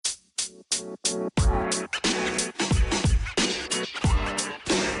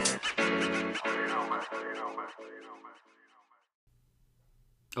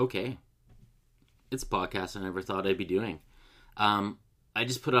Okay. It's a podcast I never thought I'd be doing. I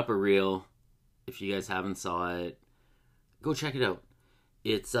just put up a reel. If you guys haven't saw it, go check it out.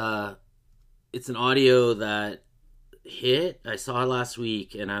 It's an audio that hit. I saw it last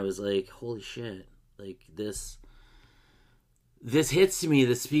week and I was like, holy shit. Like this hits to me,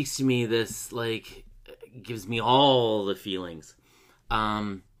 this speaks to me, this like gives me all the feelings.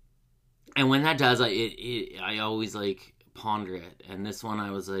 And when that does, I always like ponder it. And this one I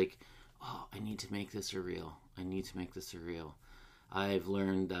was like, oh, I need to make this a reel. I've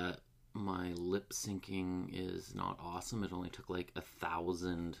learned that my lip syncing is not awesome. It only took like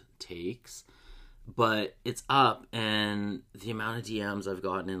 1,000 takes, but it's up, and the amount of DMs I've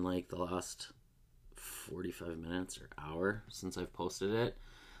gotten in like the last 45 minutes or hour since I've posted it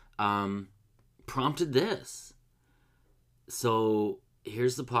prompted this. So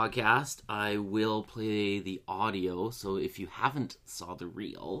here's the podcast. I will play the audio, so if you haven't saw the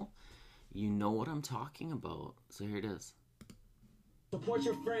reel, you know what I'm talking about. So here it is. Support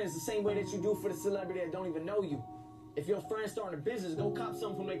your friends the same way that you do for the celebrity that don't even know you. If your friend's starting a business, go cop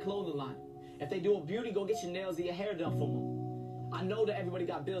something from their clothing line. If they do a beauty, go get your nails or your hair done for them. I know that everybody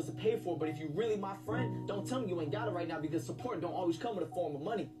got bills to pay for, but if you really my friend, don't tell me you ain't got it right now, because support don't always come in the form of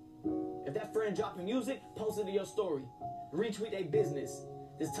money. If that friend dropping music, post it to your story. Retweet their business.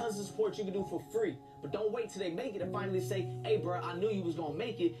 There's tons of support you can do for free, but don't wait till they make it and finally say, hey bro, I knew you was gonna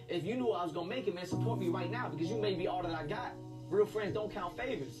make it. If you knew I was gonna make it, man, support me right now, because you may be all that I got. Real friends don't count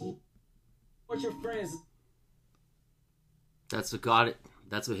favors. Support your friends. That's what got it.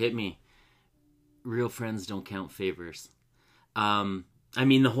 That's what hit me. Real friends don't count favors. I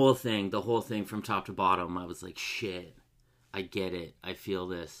mean, the whole thing from top to bottom, I was like, shit, I get it. I feel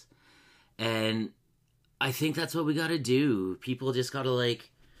this. And I think that's what we got to do. People just got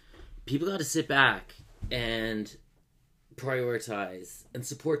to sit back and prioritize and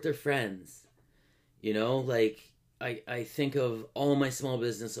support their friends. You know, like, I think of all my small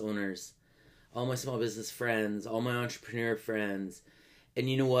business owners, all my small business friends, all my entrepreneur friends, and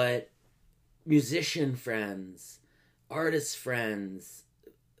you know what? Musician friends, artist friends,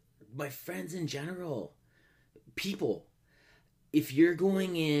 my friends in general, people. If you're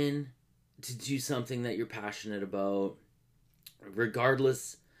going in to do something that you're passionate about,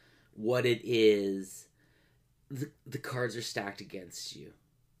 regardless what it is, the cards are stacked against you.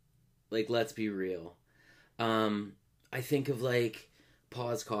 Like, let's be real. I think of like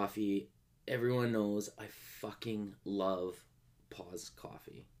Pause Coffee. Everyone knows I fucking love Pause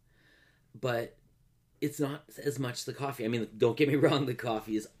Coffee. But it's not as much the coffee. I mean, don't get me wrong, the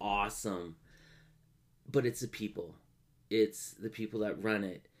coffee is awesome. But it's the people. It's the people that run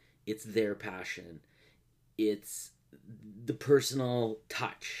it. It's their passion. It's the personal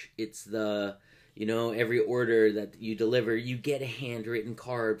touch. It's the, you know, every order that you deliver, you get a handwritten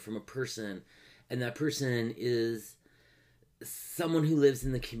card from a person. And that person is someone who lives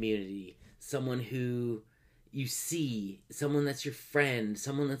in the community, someone who you see, someone that's your friend,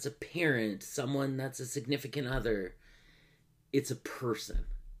 someone that's a parent, someone that's a significant other. It's a person.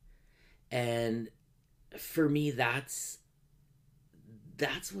 And for me, that's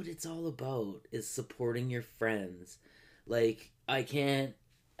what it's all about, is supporting your friends. Like, I can't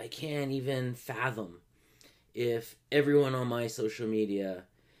even fathom if everyone on my social media,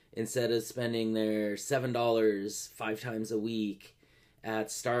 instead of spending their $7 5 times a week at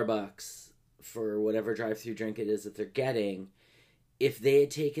Starbucks for whatever drive-through drink it is that they're getting, if they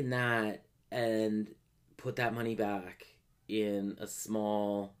had taken that and put that money back in a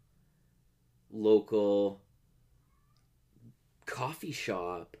small local coffee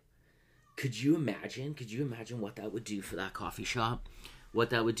shop, could you imagine what that would do for that coffee shop?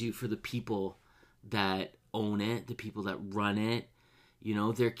 What that would do for the people that own it, the people that run it, you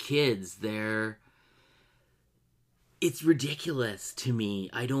know, their kids, it's ridiculous to me.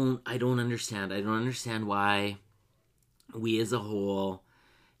 I don't understand. I don't understand why we as a whole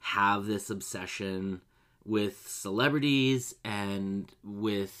have this obsession with celebrities and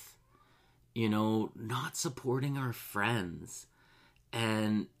with, you know, not supporting our friends.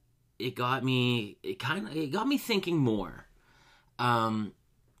 And it got me thinking more.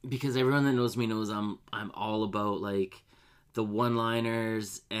 Because everyone that knows me knows I'm all about like the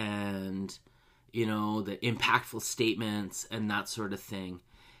one-liners and, you know, the impactful statements and that sort of thing.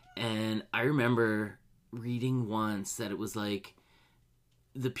 And I remember reading once that it was like,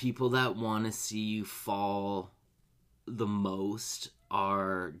 the people that want to see you fall the most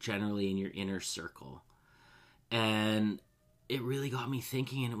are generally in your inner circle. And it really got me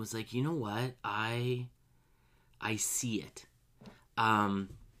thinking, and it was like, you know what? I see it.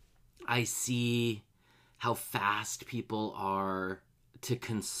 I see how fast people are to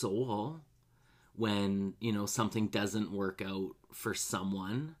console when, you know, something doesn't work out for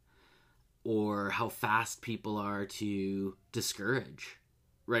someone, or how fast people are to discourage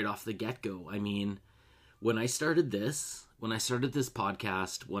right off the get-go. I mean, when I started this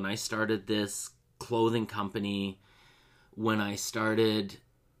podcast, when I started this clothing company, when I started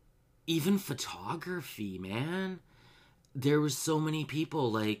even photography, man, there was so many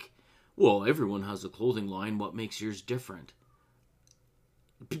people like, well, everyone has a clothing line. What makes yours different?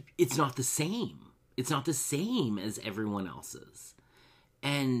 It's not the same. It's not the same as everyone else's.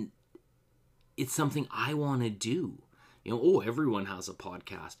 And it's something I want to do. You know, oh, everyone has a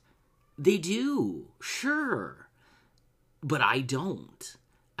podcast. They do, sure. But I don't.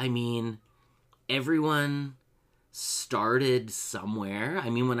 I mean, everyone started somewhere. I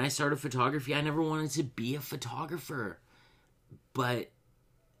mean, when I started photography, I never wanted to be a photographer. But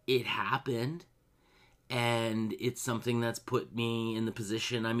it happened. And it's something that's put me in the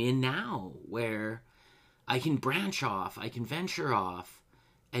position I'm in now, where I can branch off, I can venture off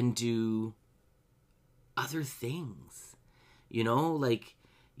and do other things. You know, like,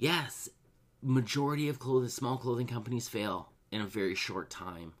 yes, majority of small clothing companies fail in a very short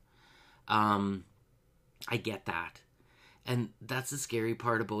time. I get that. And that's the scary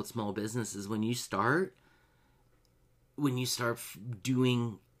part about small businesses. When you start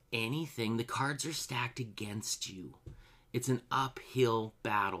doing anything, the cards are stacked against you. It's an uphill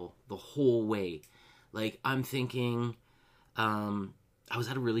battle the whole way. Like, I'm thinking, I was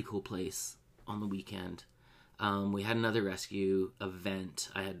at a really cool place on the weekend. We had another rescue event.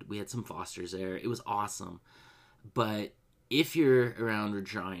 We had some fosters there. It was awesome. But if you're around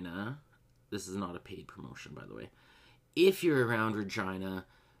Regina, this is not a paid promotion, by the way. If you're around Regina,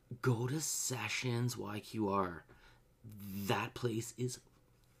 go to Sessions YQR. That place is,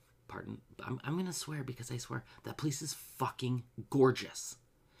 I'm going to swear because I swear, that place is fucking gorgeous.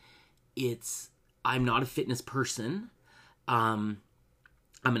 I'm not a fitness person. I'm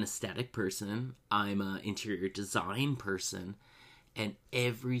an aesthetic person. I'm an interior design person. And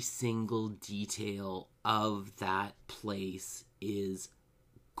every single detail of that place is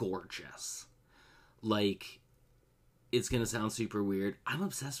gorgeous. Like, it's going to sound super weird. I'm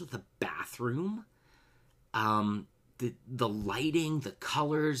obsessed with the bathroom. The lighting, the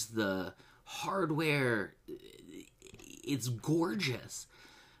colors, the hardware. It's gorgeous.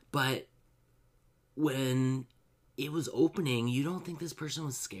 But when it was opening, you don't think this person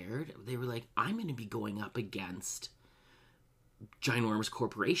was scared? They were like, I'm going to be going up against ginormous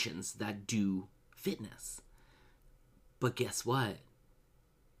corporations that do fitness. But guess what?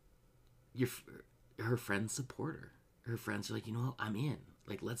 Her friends support her. Her friends are like, you know what? I'm in.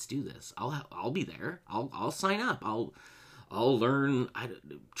 Like, let's do this. I'll be there. I'll sign up. I'll learn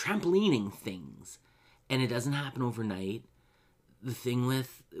trampolining things. And it doesn't happen overnight. The thing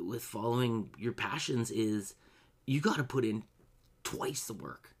with following your passions is you got to put in twice the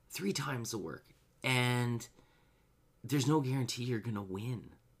work, 3 times the work. And there's no guarantee you're going to win.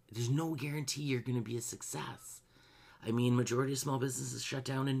 There's no guarantee you're going to be a success. I mean, majority of small businesses shut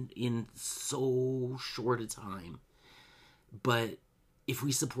down in so short a time. But if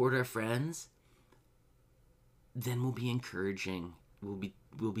we support our friends, then we'll be encouraging.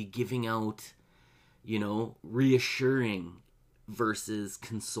 We'll be giving out, you know, reassuring versus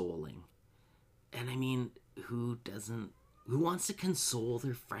consoling. And I mean, who wants to console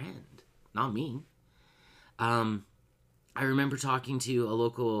their friend? Not me. I remember talking to a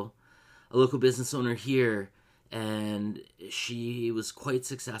local business owner here, and she was quite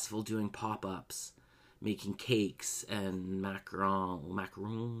successful doing pop-ups, making cakes and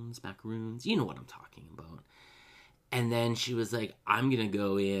macaroons. You know what I'm talking about. And then she was like, I'm going to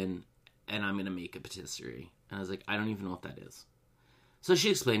go in and I'm going to make a patisserie. And I was like, I don't even know what that is. So she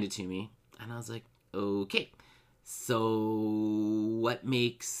explained it to me, and I was like, okay. So what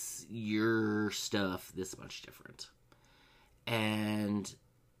makes your stuff this much different? And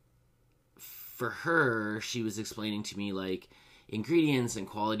for her, she was explaining to me, like, ingredients and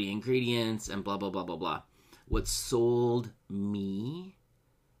quality ingredients and blah, blah, blah, blah, blah. What sold me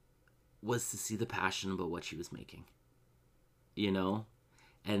was to see the passion about what she was making. You know?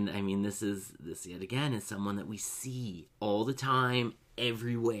 And, I mean, this yet again is someone that we see all the time,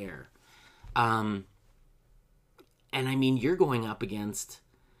 everywhere. And, I mean, you're going up against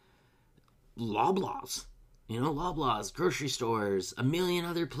Loblaws. You know, Loblaws, grocery stores, a million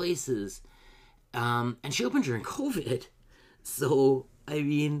other places. And she opened during COVID. So, I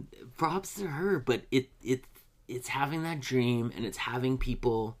mean, props to her. But it's it's having that dream, and it's having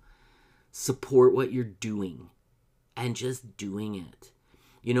people support what you're doing and just doing it.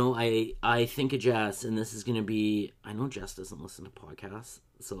 You know, I think of Jess, and this is going to be, I know Jess doesn't listen to podcasts,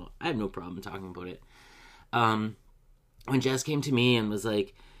 so I have no problem talking about it. When Jess came to me and was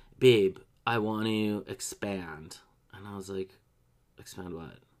like, babe, I want to expand. And I was like, expand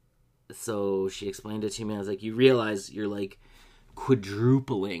what? So she explained it to me. I was like, you realize you're like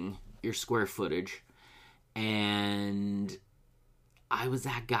quadrupling your square footage. And I was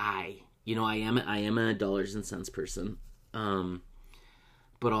that guy. You know, I am a dollars and cents person.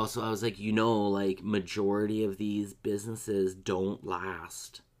 But also I was like, you know, like majority of these businesses don't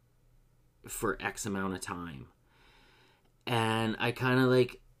last for X amount of time. And I kind of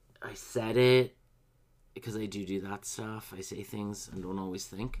like, I said it because I do that stuff. I say things and don't always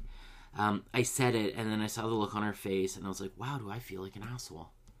think. I said it, and then I saw the look on her face, and I was like, wow, do I feel like an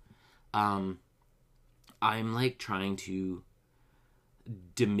asshole? I'm like trying to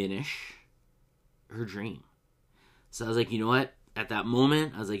diminish her dream. So I was like, you know what? At that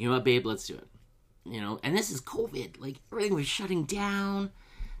moment, I was like, you know what, babe, let's do it. You know, and this is COVID. Like, everything was shutting down.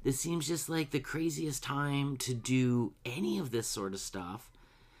 This seems just like the craziest time to do any of this sort of stuff,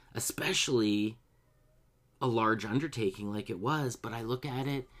 especially a large undertaking like it was. But I look at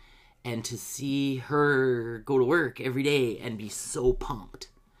it, and to see her go to work every day and be so pumped,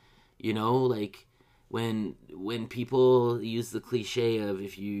 you know, like when people use the cliche of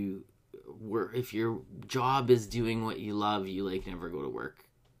if your job is doing what you love, you like never go to work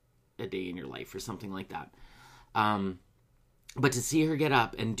a day in your life or something like that. But to see her get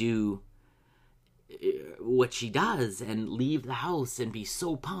up and do what she does and leave the house and be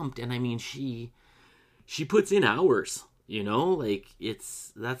so pumped, and I mean, she puts in hours, you know, like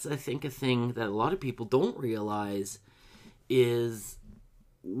that's I think a thing that a lot of people don't realize is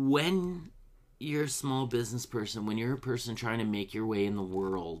when you're a small business person, when you're a person trying to make your way in the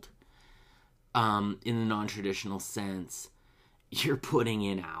world, in the non-traditional sense, you're putting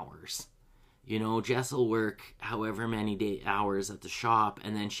in hours. You know, Jess will work however many hours at the shop,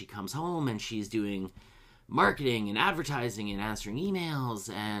 and then she comes home and she's doing marketing and advertising and answering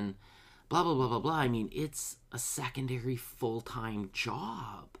emails and blah, blah, blah, blah, blah. I mean, it's a secondary full-time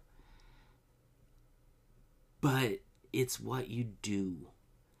job. But it's what you do.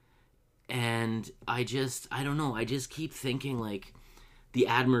 And I don't know, I just keep thinking, like, the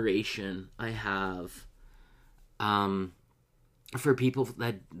admiration I have for people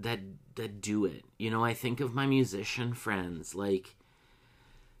that do it. You know, I think of my musician friends, like,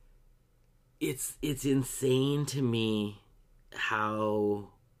 it's insane to me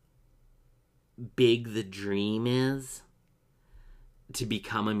how big the dream is to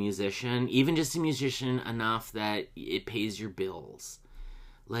become a musician, even just a musician enough that it pays your bills.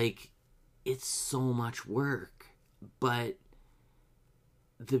 Like, it's so much work, but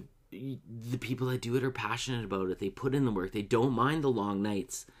the people that do it are passionate about it. They put in the work. They don't mind the long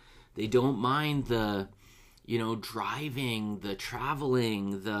nights. They don't mind the, you know, driving, the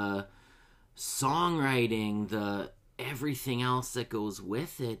traveling, the songwriting, the everything else that goes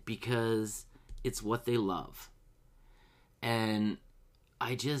with it, because it's what they love. And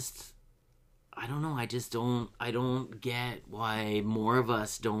I don't know, I don't get why more of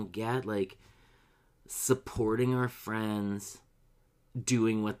us don't get, like, supporting our friends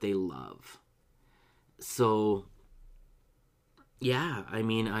doing what they love. So, yeah, I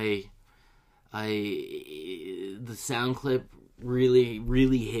mean, the sound clip really,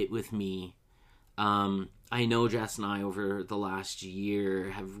 really hit with me. I know Jess and I over the last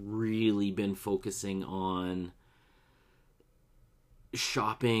year have really been focusing on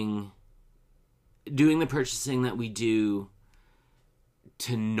shopping, doing the purchasing that we do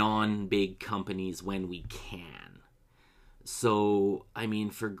to non-big companies when we can. So, I mean,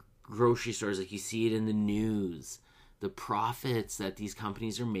 for grocery stores, like, you see it in the news, the profits that these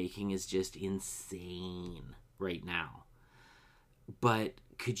companies are making is just insane right now. But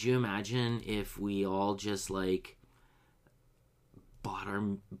could you imagine if we all just, like, bought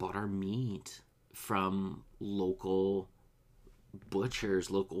our meat from local butchers,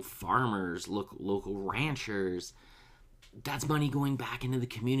 local farmers, local ranchers? That's money going back into the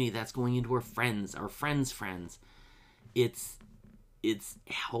community. That's going into our friends' friends. It's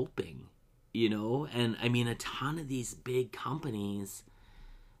helping, you know? And I mean, a ton of these big companies,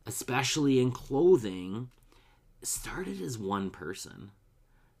 especially in clothing, started as one person.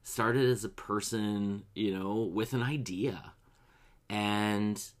 Started as a person, you know, with an idea.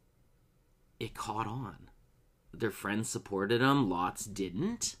 And it caught on. Their friends supported them. Lots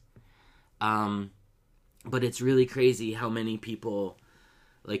didn't. But it's really crazy how many people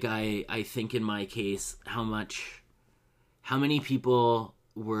Like, I think in my case, how many people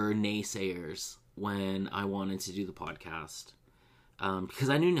were naysayers when I wanted to do the podcast. Because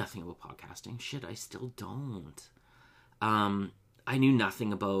I knew nothing about podcasting. Shit, I still don't. I knew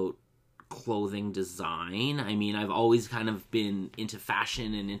nothing about clothing design. I mean, I've always kind of been into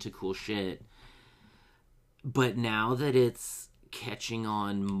fashion and into cool shit. But now that it's catching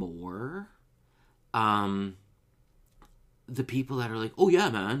on more, the people that are like, oh yeah,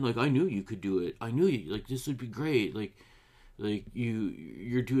 man, like, I knew you could do it. I knew you, like, this would be great. Like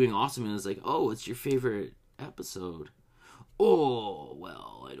you're doing awesome. And it's like, oh, it's your favorite episode. Oh,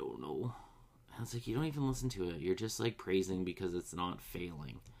 well, I don't know. And it's like, you don't even listen to it. You're just, like, praising because it's not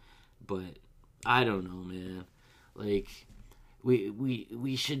failing. But I don't know, man. Like,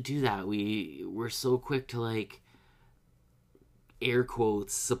 we should do that. We're so quick to, like, air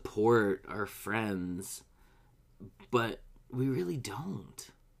quotes, support our friends, but we really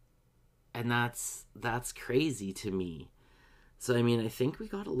don't. And that's crazy to me. So, I mean, I think we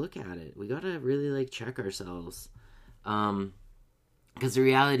gotta look at it. We gotta really, like, check ourselves. Because the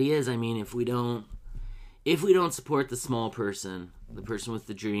reality is, I mean, if we don't support the small person, the person with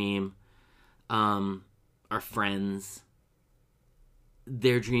the dream, our friends,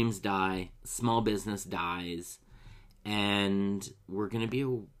 their dreams die, small business dies, and we're going to be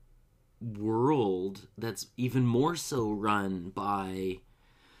a world that's even more so run by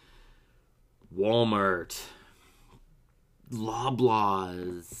Walmart,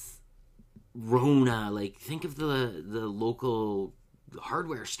 Loblaws, Rona. Like, think of the local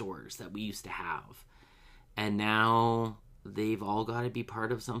hardware stores that we used to have, and now they've all got to be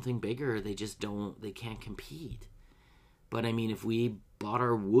part of something bigger. They can't compete. But I mean, if we bought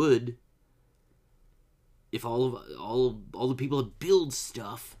our wood, if all the people that build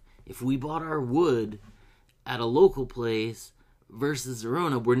stuff, if we bought our wood at a local place versus the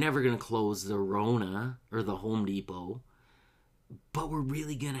Rona, we're never going to close the Rona or the Home Depot, but we're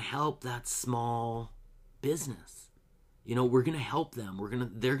really going to help that small business. You know, we're going to help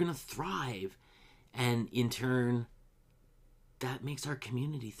them. They're going to thrive. And in turn, that makes our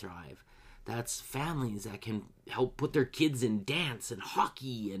community thrive. That's families that can help put their kids in dance and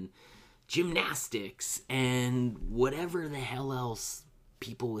hockey and gymnastics and whatever the hell else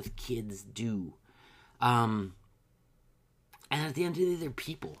people with kids do. And at the end of the day, they're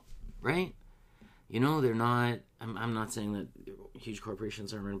people, right? You know, they're not... I'm not saying that huge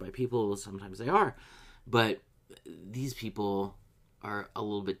corporations are run by people. Sometimes they are. But these people are a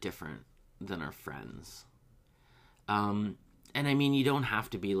little bit different than our friends. And I mean, you don't have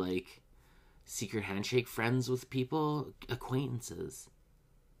to be like secret handshake friends with people, acquaintances.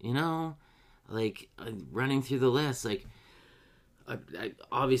 You know? Like, running through the list, like,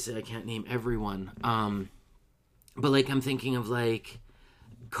 obviously I can't name everyone. But like, I'm thinking of like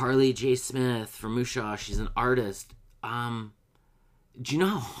Carly J. Smith from Mushaw. She's an artist. Do you know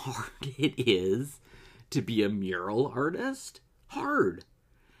how hard it is to be a mural artist? Hard.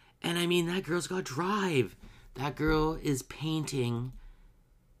 And I mean, that girl's got drive. That girl is painting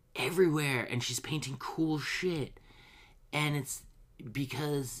everywhere, and she's painting cool shit. And it's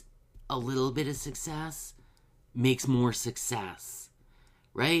because a little bit of success makes more success,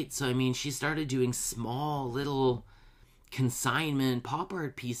 right? So, I mean, she started doing small little consignment pop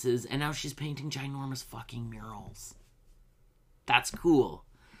art pieces, and now she's painting ginormous fucking murals. That's cool.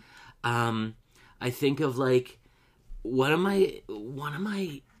 I think of like one of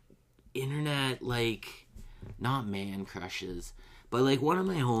my internet, like, not man crushes, but like one of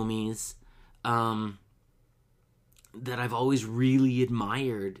my homies that I've always really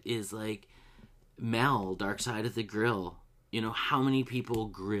admired is like Mel, Dark Side of the Grill. You know, how many people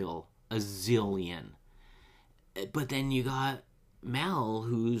grill? A zillion. But then you got Mel,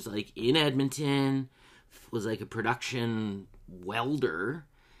 who's like in Edmonton, was like a production welder.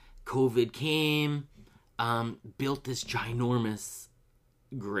 COVID came, built this ginormous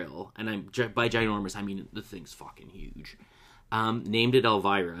grill, and by ginormous I mean the thing's fucking huge. Named it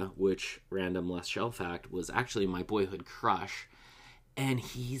Elvira, which, random less shell fact, was actually my boyhood crush, and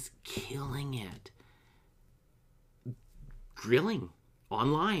he's killing it. Grilling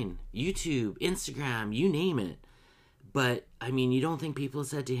online, YouTube, Instagram, you name it. But I mean, you don't think people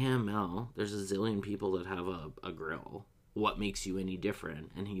said to him, "Mel, there's a zillion people that have a grill. What makes you any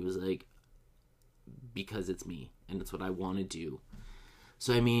different?" And he was like, "Because it's me, and it's what I want to do."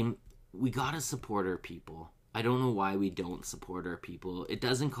 So I mean, we gotta support our people. I don't know why we don't support our people. It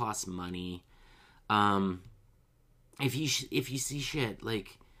doesn't cost money. If you see shit,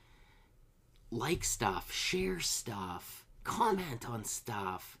 like stuff, share stuff, comment on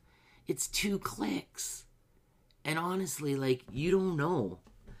stuff. It's 2 clicks. And honestly, like, you don't know.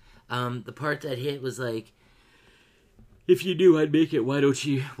 The part that hit was like, if you knew I'd make it, why don't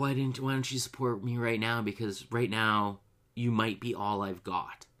you support me right now? Because right now you might be all I've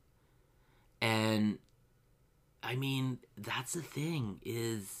got. And I mean, that's the thing,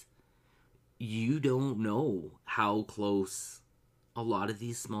 is you don't know how close a lot of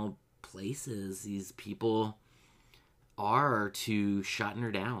these small places, these people are to shutting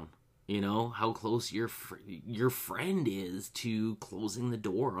her down. You know, how close your friend is to closing the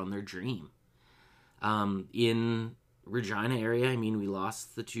door on their dream. In Regina area, I mean, we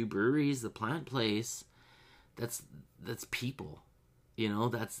lost the 2 breweries, the plant place. That's people. You know,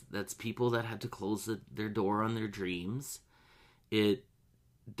 that's people that had to close their door on their dreams. It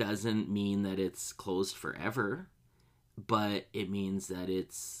doesn't mean that it's closed forever, but it means that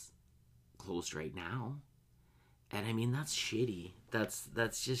it's closed right now. And I mean, that's shitty. That's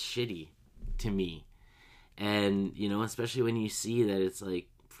just shitty to me. And, you know, especially when you see that it's like,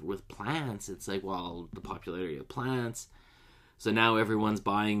 with plants, it's like, well, the popularity of plants. So now everyone's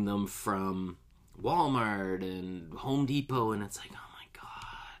buying them from Walmart and Home Depot, and it's like, oh my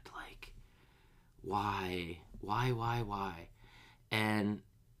God, like, why? And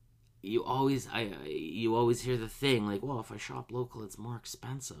you always hear the thing, like, well, if I shop local, it's more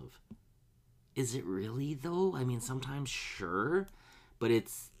expensive. Is it really, though? I mean, sometimes, sure, but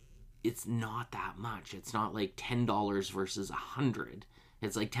it's not that much. It's not like $10 versus $100.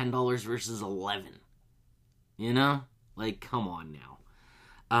 It's like $10 versus $11. You know? Like, come on now.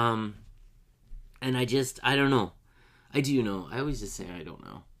 And I don't know. I do know. I always just say I don't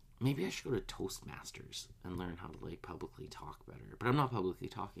know. Maybe I should go to Toastmasters and learn how to, like, publicly talk better. But I'm not publicly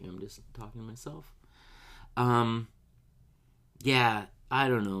talking. I'm just talking to myself. Yeah, I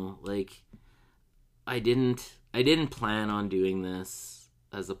don't know. Like, I didn't plan on doing this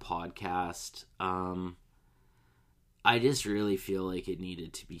as a podcast. I just really feel like it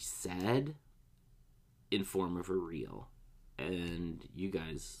needed to be said in form of a reel. And you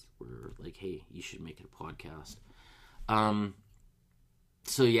guys were like, hey, you should make it a podcast.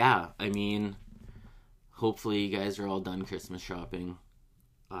 So yeah, I mean, hopefully you guys are all done Christmas shopping.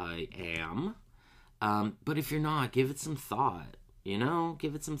 I am. But if you're not, give it some thought. You know,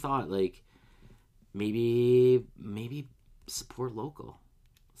 give it some thought. Like, maybe support local.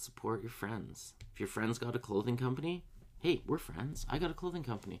 Support your friends. If your friend's got a clothing company, hey, we're friends. I got a clothing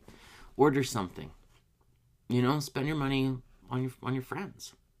company. Order something. You know, spend your money on your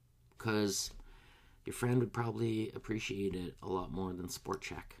friends, because your friend would probably appreciate it a lot more than Sport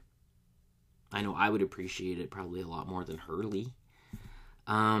Check. I know I would appreciate it probably a lot more than Hurley.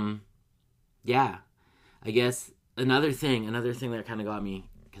 Yeah, I guess another thing that kind of got me,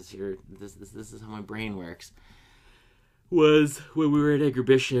 because here, this is how my brain works, was when we were at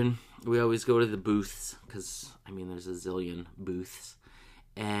Exhibition, we always go to the booths, because, I mean, there's a zillion booths,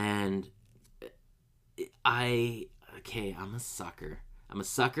 and I'm a sucker. I'm a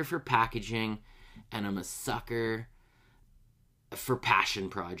sucker for packaging, and I'm a sucker for passion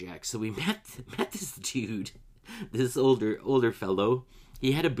projects. So we met this dude, this older fellow.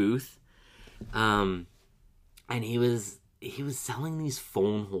 He had a booth, and he was selling these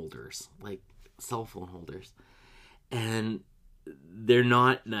phone holders, like cell phone holders, and they're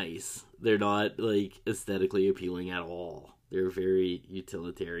not nice. They're not, like, aesthetically appealing at all. They're very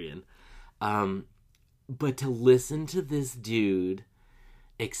utilitarian. But to listen to this dude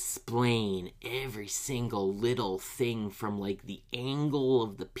explain every single little thing, from, like, the angle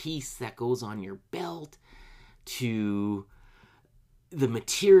of the piece that goes on your belt to the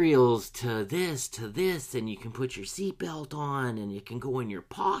materials to this, and you can put your seatbelt on, and it can go in your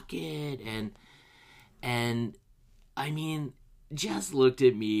pocket, and I mean, Jess looked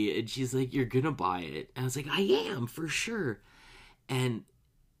at me and she's like, "You're gonna buy it?" And I was like, "I am, for sure." And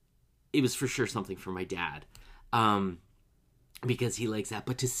it was for sure something for my dad, because he likes that.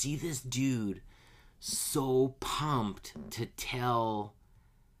 But to see this dude so pumped to tell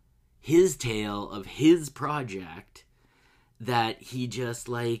his tale of his project, that he just,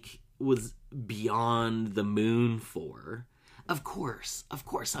 like, was beyond the moon for, of course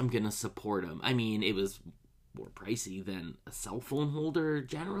I'm gonna support him. I mean, it was more pricey than a cell phone holder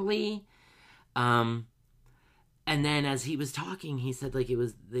generally. And then as he was talking, he said, like, he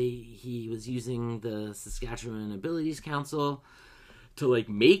was using the Saskatchewan Abilities Council to, like,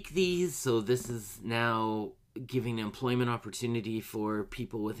 make these. So this is now giving employment opportunity for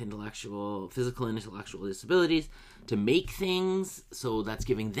people with physical and intellectual disabilities to make things. So that's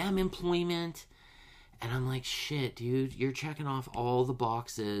giving them employment. And I'm like, shit, dude, you're checking off all the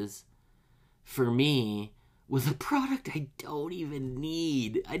boxes for me with a product I don't even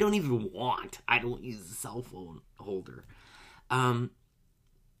need. I don't even want. I don't use a cell phone holder.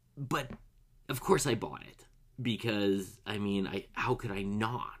 But of course I bought it because, I mean, how could I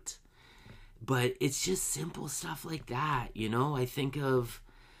not? But it's just simple stuff like that, you know? I think of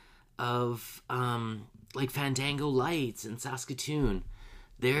like Fandango Lights in Saskatoon.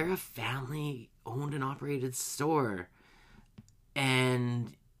 They're a family owned and operated store.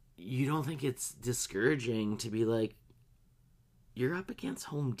 And you don't think it's discouraging to be like, you're up against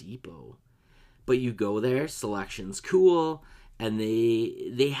Home Depot. But you go there, selection's cool, and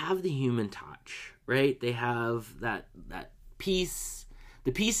they have the human touch, right? They have that piece,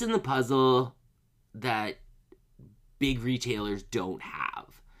 the piece in the puzzle that big retailers don't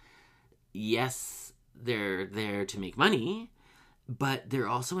have. Yes, they're there to make money, but they're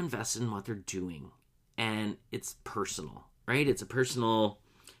also invested in what they're doing. And it's personal, right? It's a personal,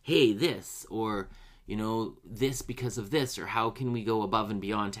 hey, this, or, you know, this because of this, or how can we go above and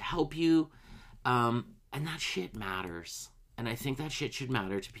beyond to help you? And that shit matters. And I think that shit should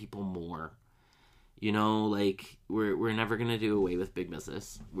matter to people more. You know, like, we're never going to do away with big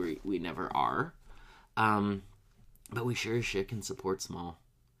business. We never are. But we sure as shit can support small.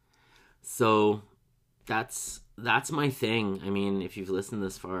 So that's my thing. I mean, if you've listened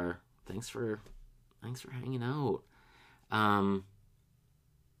this far, thanks for hanging out.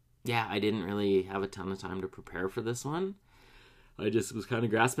 Yeah, I didn't really have a ton of time to prepare for this one. I just was kind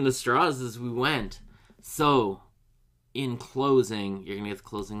of grasping at straws as we went. So, in closing, you're going to get the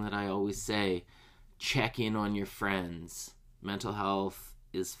closing that I always say. Check in on your friends. Mental health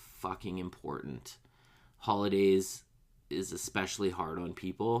is fucking important. Holidays is especially hard on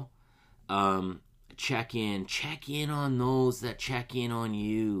people. Check in on those that check in on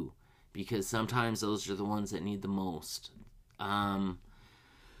you, because sometimes those are the ones that need the most.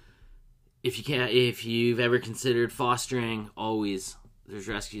 If you've ever considered fostering, always, there's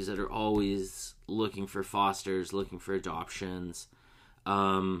rescues that are always looking for fosters, looking for adoptions.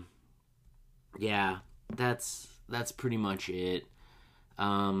 Yeah, that's pretty much it.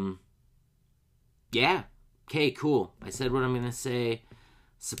 Yeah. Okay, cool. I said what I'm going to say.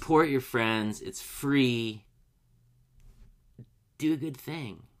 Support your friends. It's free. Do a good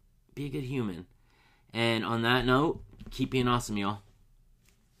thing. Be a good human. And on that note, keep being awesome, y'all.